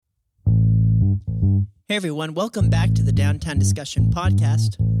Hey everyone, welcome back to the Downtown Discussion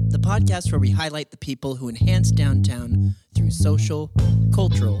Podcast, the podcast where we highlight the people who enhance downtown through social,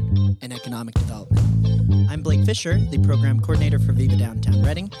 cultural, and economic development. I'm Blake Fisher, the program coordinator for Viva Downtown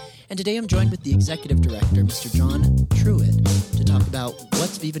Reading, and today I'm joined with the executive director, Mr. John Truitt, to talk about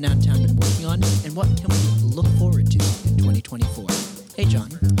what's Viva Downtown been working on and what can we look forward to in 2024. Hey John.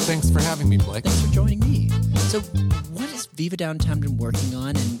 Thanks for having me, Blake. Thanks for joining me. So what has Viva Downtown been working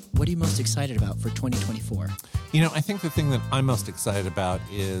on and what are you most excited about for 2024? You know, I think the thing that I'm most excited about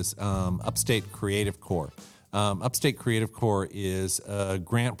is Upstate Creative Corp. Upstate Creative Corp is a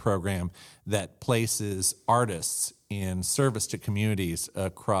grant program that places artists in service to communities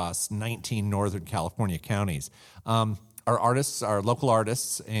across 19 Northern California counties. Our artists, our local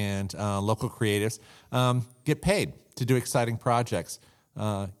artists and local creatives get paid to do exciting projects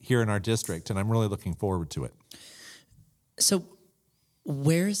here in our district, and I'm really looking forward to it. So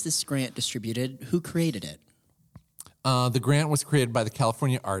where is this grant distributed? Who created it? The grant was created by the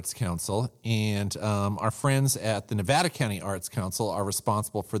California Arts Council, and our friends at the Nevada County Arts Council are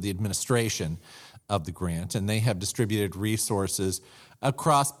responsible for the administration of the grant, and they have distributed resources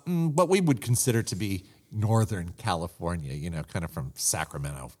across what we would consider to be Northern California, you know, kind of from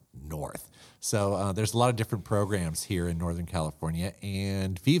Sacramento north. So there's a lot of different programs here in Northern California,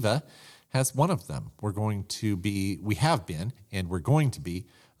 and Viva has one of them. We have been, and we're going to be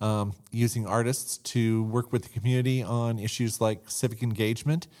using artists to work with the community on issues like civic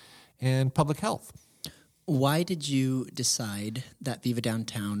engagement and public health. Why did you decide that Viva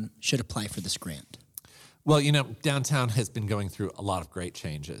Downtown should apply for this grant? Well, you know, downtown has been going through a lot of great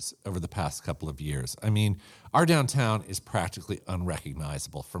changes over the past couple of years. I mean, our downtown is practically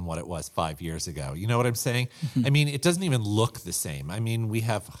unrecognizable from what it was 5 years ago. You know what I'm saying? I mean, it doesn't even look the same. I mean, we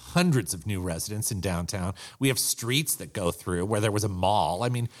have hundreds of new residents in downtown. We have streets that go through where there was a mall. I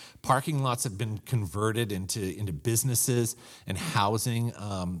mean, parking lots have been converted into businesses and housing.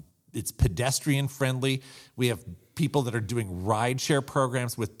 It's pedestrian friendly. We have people that are doing rideshare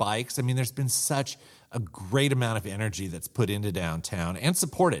programs with bikes. I mean, there's been such a great amount of energy that's put into downtown and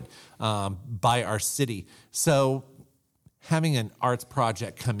supported by our city. So having an arts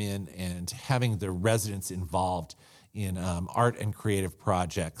project come in and having the residents involved in art and creative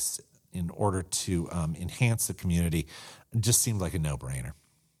projects in order to enhance the community just seemed like a no-brainer.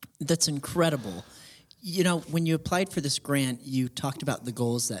 That's incredible. You know, when you applied for this grant, you talked about the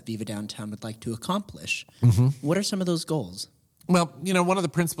goals that Viva Downtown would like to accomplish. Mm-hmm. What are some of those goals? Well, you know, one of the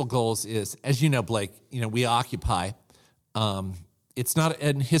principal goals is, as you know, Blake, you know, we occupy, it's not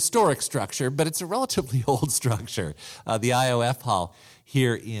an historic structure, but it's a relatively old structure, the IOF Hall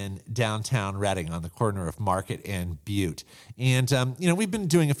here in downtown Reading on the corner of Market and Butte. And, you know, we've been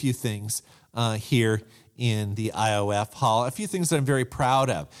doing a few things here in the IOF Hall, a few things that I'm very proud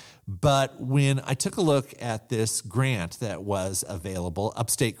of. But when I took a look at this grant that was available,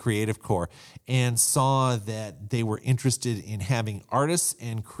 Upstate Creative Corp, and saw that they were interested in having artists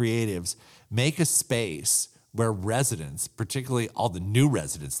and creatives make a space where residents, particularly all the new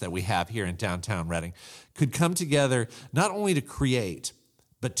residents that we have here in downtown Reading, could come together not only to create,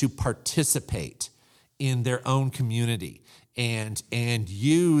 but to participate in their own community and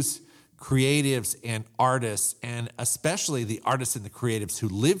use creatives and artists, and especially the artists and the creatives who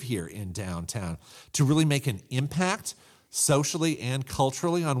live here in downtown, to really make an impact socially and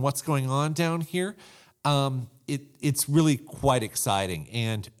culturally on what's going on down here. It's really quite exciting.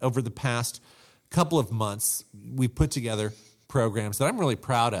 And over the past couple of months, we put together programs that I'm really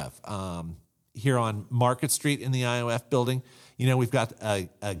proud of. Here on Market Street in the IOF building, you know, we've got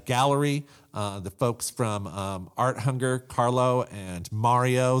a gallery. The folks from Art Hunger, Carlo and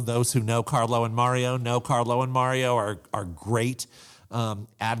Mario, those who know Carlo and Mario are great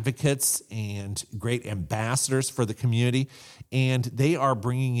advocates and great ambassadors for the community. And they are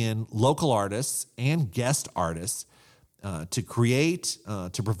bringing in local artists and guest artists to create,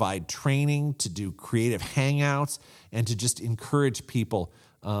 to provide training, to do creative hangouts, and to just encourage people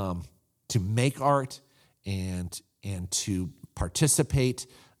to make art and to participate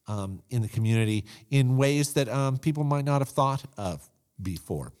in the community in ways that people might not have thought of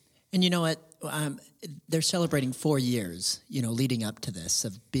before. And you know what? They're celebrating 4 years, you know, leading up to this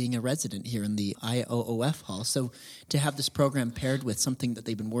of being a resident here in the IOF Hall. So to have this program paired with something that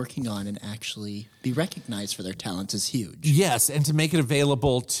they've been working on and actually be recognized for their talents is huge. Yes, and to make it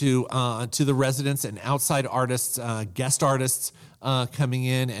available to the residents and outside artists, guest artists, coming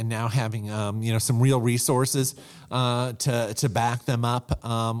in and now having some real resources to back them up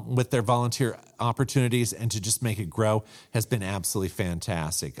with their volunteer opportunities and to just make it grow has been absolutely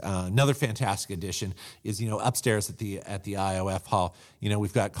fantastic. Another fantastic addition is upstairs at the IOF hall.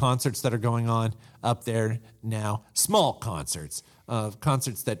 We've got concerts that are going on up there now, small concerts.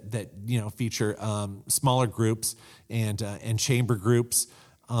 Concerts that feature smaller groups and chamber groups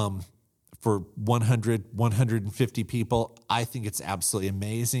for 100, 150 people. I think it's absolutely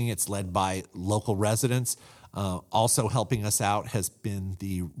amazing. It's led by local residents. Also helping us out has been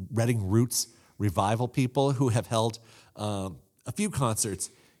the Reading Roots Revival people who have held a few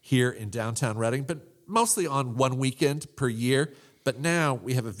concerts here in downtown Reading, but mostly on one weekend per year. But now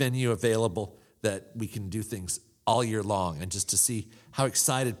we have a venue available that we can do things all year long, and just to see how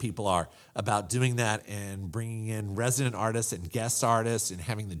excited people are about doing that and bringing in resident artists and guest artists and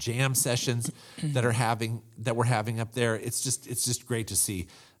having the jam sessions that we're having up there. It's just great to see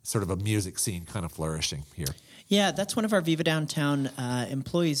sort of a music scene kind of flourishing here. Yeah, that's one of our Viva Downtown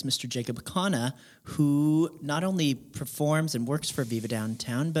employees, Mr. Jacob Akana, who not only performs and works for Viva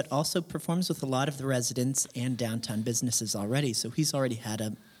Downtown, but also performs with a lot of the residents and downtown businesses already. So he's already had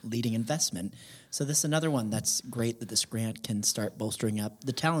a leading investment. So this is another one that's great that this grant can start bolstering up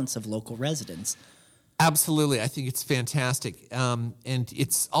the talents of local residents. Absolutely. I think it's fantastic. And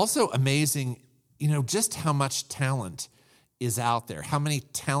it's also amazing, just how much talent is out there, how many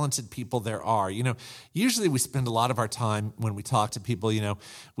talented people there are. Usually we spend a lot of our time when we talk to people,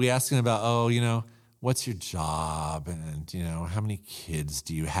 we ask them about, what's your job? And, how many kids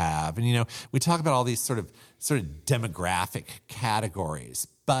do you have? And, we talk about all these sort of demographic categories.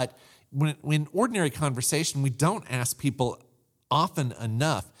 But when ordinary conversation, we don't ask people often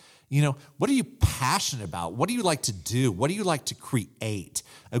enough, what are you passionate about? What do you like to do? What do you like to create?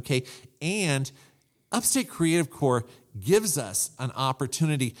 Okay. And Upstate Creative Corps gives us an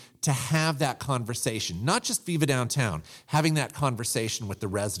opportunity to have that conversation, not just Viva Downtown, having that conversation with the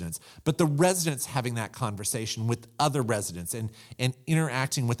residents, but the residents having that conversation with other residents and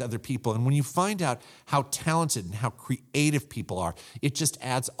interacting with other people. And when you find out how talented and how creative people are, it just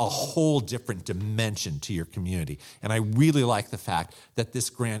adds a whole different dimension to your community. And I really like the fact that this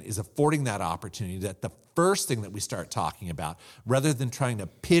grant is affording that opportunity, that the first thing that we start talking about, rather than trying to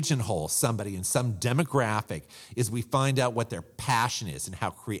pigeonhole somebody in some demographic, is we find out what their passion is and how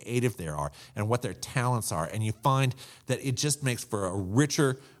creative they are and what their talents are. And you find that it just makes for a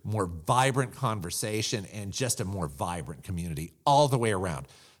richer, more vibrant conversation and just a more vibrant community all the way around,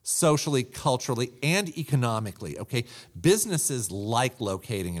 socially, culturally, and economically. Okay, businesses like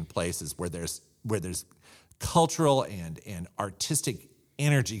locating in places where there's cultural and artistic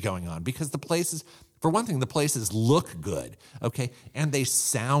energy going on, because the places, for one thing, the places look good, okay, and they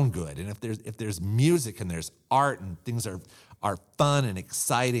sound good. And if there's music and there's art and things are fun and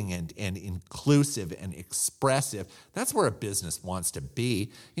exciting and inclusive and expressive, that's where a business wants to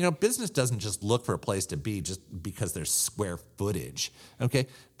be. Business doesn't just look for a place to be just because there's square footage, okay?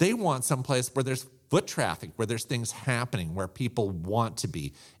 They want some place where there's foot traffic, where there's things happening, where people want to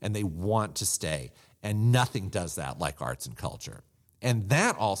be and they want to stay. And nothing does that like arts and culture. And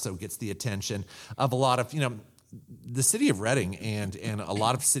that also gets the attention of a lot of, the city of Reading and a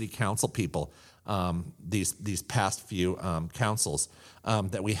lot of city council people, these past few councils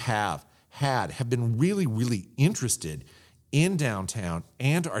that we have been really, really interested in downtown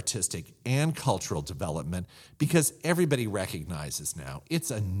and artistic and cultural development, because everybody recognizes now it's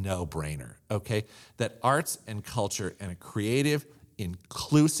a no-brainer, okay, that arts and culture and a creative,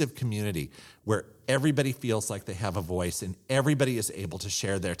 inclusive community where everybody feels like they have a voice and everybody is able to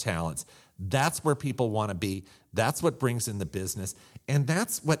share their talents. That's where people want to be. That's what brings in the business, and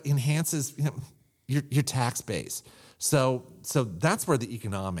that's what enhances your tax base. So that's where the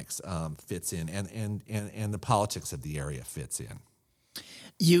economics fits in, and the politics of the area fits in.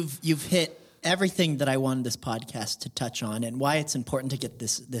 You've hit everything that I wanted this podcast to touch on, and why it's important to get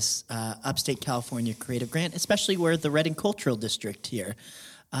this Upstate California Creative Grant, especially where the Reading Cultural District here,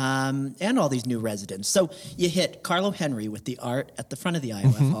 and all these new residents. So you hit Carlo Henry with the art at the front of the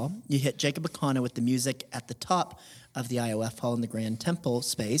IOF Hall. You hit Jacob Akana with the music at the top of the IOF Hall in the Grand Temple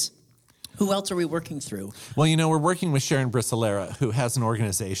space. Who else are we working through? Well, we're working with Sharon Brissolera, who has an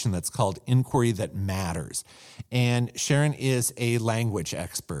organization that's called Inquiry That Matters. And Sharon is a language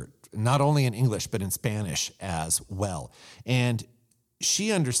expert, not only in English, but in Spanish as well. And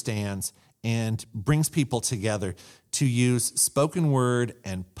she understands and brings people together to use spoken word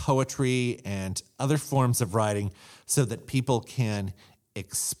and poetry and other forms of writing so that people can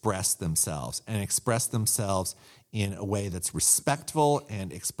express themselves in a way that's respectful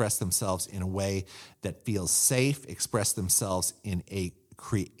and express themselves in a way that feels safe, express themselves in a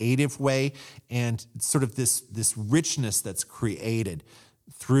creative way, and sort of this richness that's created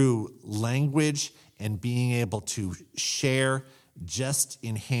through language and being able to share just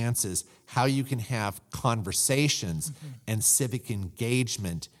enhances how you can have conversations and civic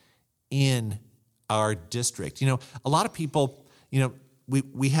engagement in our district. A lot of people,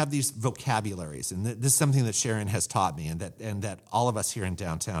 we have these vocabularies, and this is something that Sharon has taught me, and that all of us here in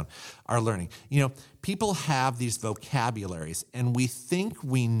downtown are learning. People have these vocabularies, and we think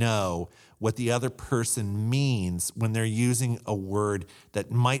we know what the other person means when they're using a word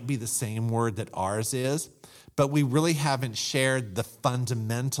that might be the same word that ours is, but we really haven't shared the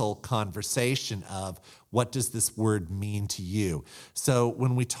fundamental conversation of what does this word mean to you. So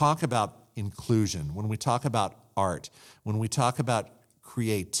when we talk about inclusion, when we talk about art, when we talk about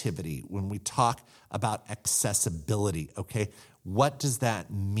creativity, when we talk about accessibility, okay, what does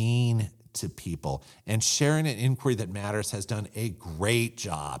that mean to people? And Sharon at Inquiry That Matters has done a great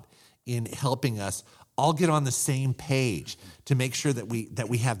job in helping us all get on the same page to make sure that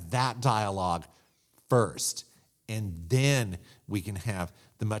we have that dialogue first, and then we can have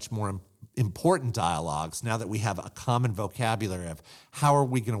the much more important dialogues now that we have a common vocabulary of how are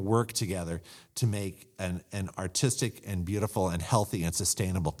we going to work together to make an artistic and beautiful and healthy and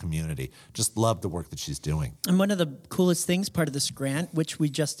sustainable community. Just love the work that she's doing. And one of the coolest things, part of this grant, which we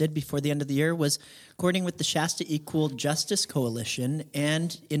just did before the end of the year, was coordinating with the Shasta Equal Justice Coalition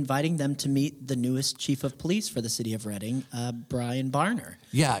and inviting them to meet the newest chief of police for the city of Reading, Brian Barner.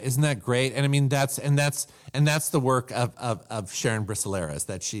 Yeah, isn't that great? And I mean, that's the work of Sharon Bristolera,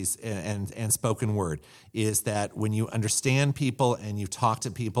 that she's and spoken word, is that when you understand people and you talk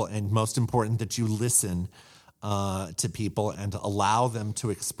to people, and most important, that you listen to people and allow them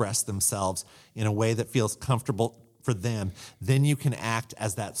to express themselves in a way that feels comfortable for them, then you can act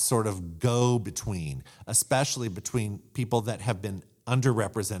as that sort of go-between, especially between people that have been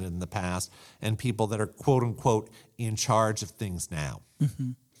underrepresented in the past and people that are quote-unquote in charge of things now.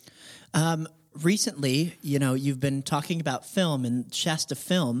 Recently, you've been talking about film, and Shasta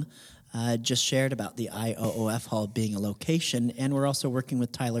Film just shared about the IOOF Hall being a location, and we're also working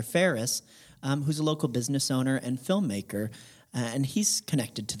with Tyler Ferris, who's a local business owner and filmmaker, and he's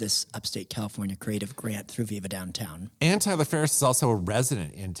connected to this Upstate California Creative Grant through Viva Downtown. And Tyler Ferris is also a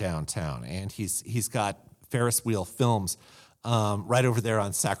resident in downtown, and he's got Ferris Wheel Films right over there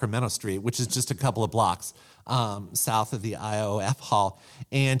on Sacramento Street, which is just a couple of blocks south of the IOF Hall.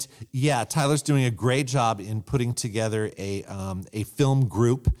 And yeah, Tyler's doing a great job in putting together a film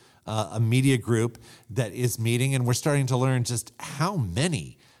group, a media group that is meeting, and we're starting to learn just how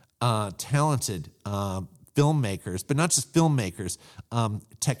many talented filmmakers, but not just filmmakers,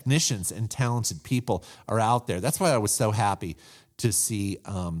 technicians and talented people are out there. That's why I was so happy to see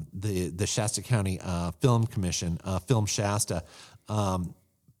the Shasta County Film Commission, Film Shasta,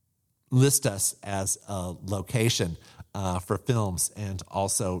 list us as a location for films, and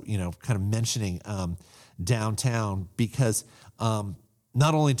also, kind of mentioning downtown, because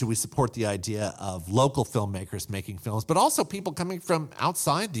not only do we support the idea of local filmmakers making films, but also people coming from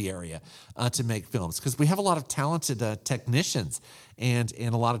outside the area to make films, because we have a lot of talented technicians and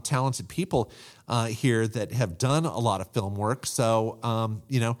a lot of talented people here that have done a lot of film work. So,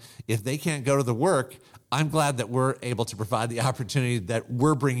 if they can't go to the work, I'm glad that we're able to provide the opportunity that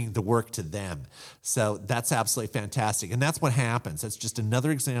we're bringing the work to them. So that's absolutely fantastic. And that's what happens. That's just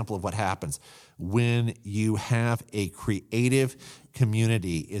another example of what happens when you have a creative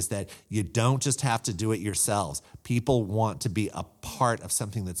community, is that you don't just have to do it yourselves. People want to be a part of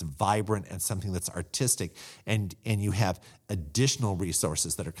something that's vibrant and something that's artistic, and you have additional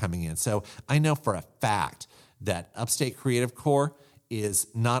resources that are coming in. So I know for a fact that Upstate Creative Corps is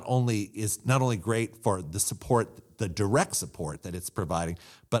not only great for the support, the direct support that it's providing,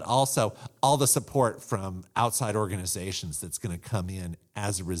 but also all the support from outside organizations that's going to come in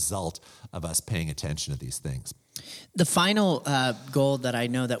as a result of us paying attention to these things. The final goal that I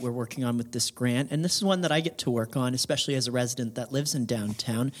know that we're working on with this grant, and this is one that I get to work on, especially as a resident that lives in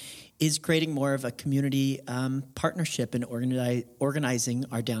downtown, is creating more of a community partnership in organizing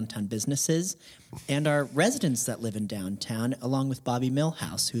our downtown businesses and our residents that live in downtown, along with Bobby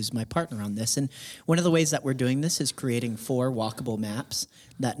Millhouse, who's my partner on this. And one of the ways that we're doing this is creating 4 walkable maps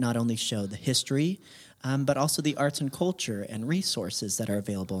that not only show the history, but also the arts and culture and resources that are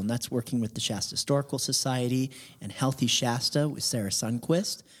available. And that's working with the Shasta Historical Society and Healthy Shasta with Sarah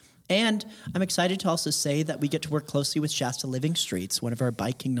Sundquist. And I'm excited to also say that we get to work closely with Shasta Living Streets, one of our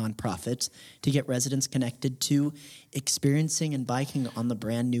biking nonprofits, to get residents connected to experiencing and biking on the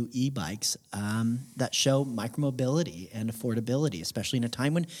brand new e-bikes that show micromobility and affordability, especially in a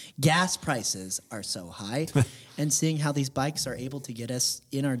time when gas prices are so high, and seeing how these bikes are able to get us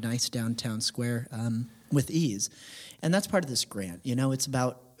in our nice downtown square with ease. And that's part of this grant. It's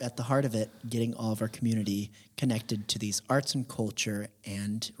about, at the heart of it, getting all of our community connected to these arts and culture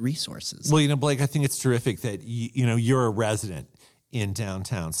and resources. Well, Blake, I think it's terrific that you're a resident in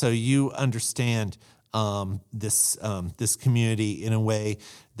downtown, so you understand this community in a way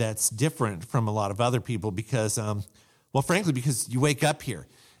that's different from a lot of other people because, frankly, because you wake up here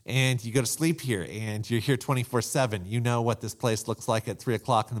and you go to sleep here and you're here 24/7. You know what this place looks like at 3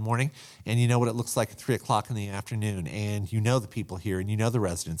 o'clock in the morning, and you know what it looks like at 3 o'clock in the afternoon, and you know the people here and you know the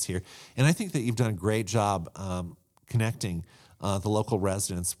residents here. And I think that you've done a great job connecting the local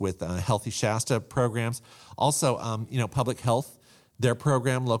residents with Healthy Shasta programs. Also, public health, their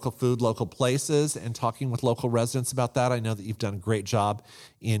program, local food, local places, and talking with local residents about that. I know that you've done a great job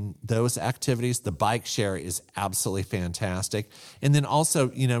in those activities. The bike share is absolutely fantastic. And then also,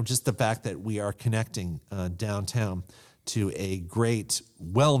 just the fact that we are connecting downtown to a great,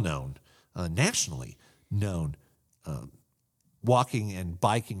 well-known, nationally known walking and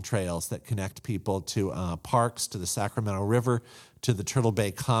biking trails that connect people to parks, to the Sacramento River, to the Turtle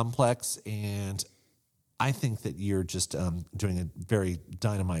Bay Complex, and I think that you're just doing a very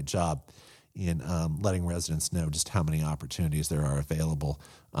dynamite job in letting residents know just how many opportunities there are available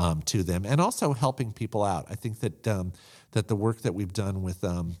to them, and also helping people out. I think that that the work that we've done with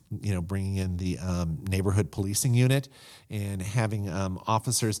bringing in the neighborhood policing unit and having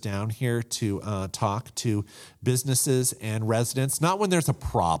officers down here to talk to businesses and residents, not when there's a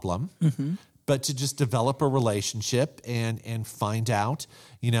problem. Mm-hmm. But to just develop a relationship and find out,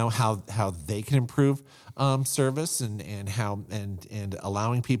 how they can improve service and how and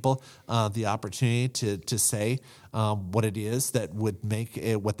allowing people the opportunity to say what it is that would make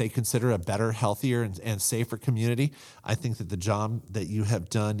what they consider a better, healthier, and safer community. I think that the job that you have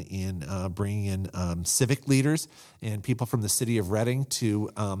done in bringing in civic leaders and people from the city of Reading to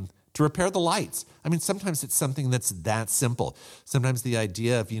repair the lights. I mean, sometimes it's something that's that simple. Sometimes the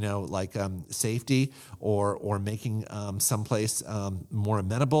idea of, safety or making someplace more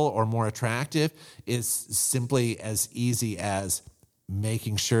amenable or more attractive is simply as easy as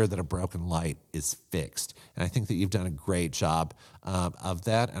making sure that a broken light is fixed. And I think that you've done a great job of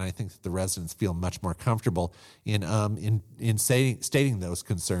that. And I think that the residents feel much more comfortable in stating those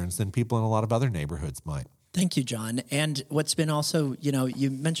concerns than people in a lot of other neighborhoods might. Thank you, John. And what's been also, you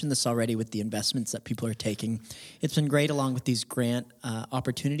mentioned this already with the investments that people are taking. It's been great along with these grant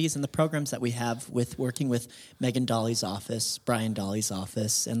opportunities and the programs that we have with working with Megan Dolly's office, Brian Dolly's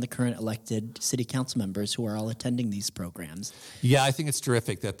office, and the current elected city council members who are all attending these programs. Yeah, I think it's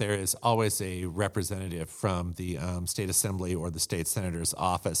terrific that there is always a representative from the state assembly or the state senator's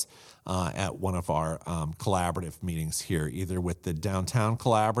office at one of our collaborative meetings here, either with the downtown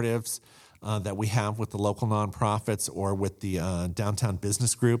collaboratives that we have with the local nonprofits or with the downtown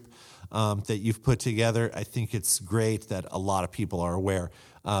business group that you've put together. I think it's great that a lot of people are aware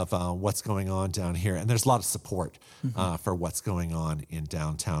of what's going on down here, and there's a lot of support for what's going on in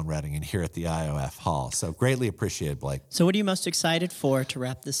downtown Reading and here at the IOF Hall. So greatly appreciated, Blake. So what are you most excited for to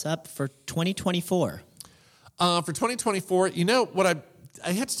wrap this up for 2024? For 2024, what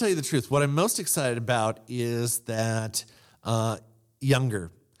I have to tell you the truth. What I'm most excited about is that younger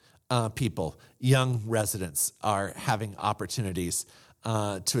people, young residents are having opportunities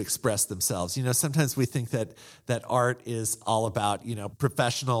to express themselves. Sometimes we think that art is all about,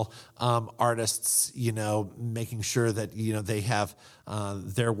 professional artists, making sure that, they have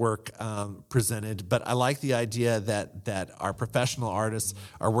their work presented. But I like the idea that our professional artists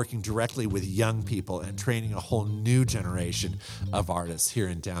are working directly with young people and training a whole new generation of artists here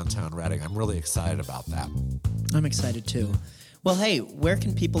in downtown Reading. I'm really excited about that. I'm excited too. Well, hey, where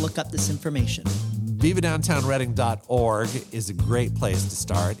can people look up this information? VivaDowntownReading.org is a great place to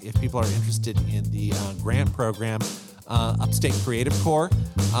start. If people are interested in the grant program, Upstate Creative Corps,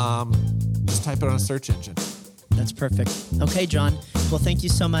 just type it on a search engine. That's perfect. Okay, John. Well, thank you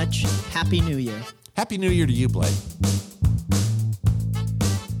so much. Happy New Year. Happy New Year to you, Blake.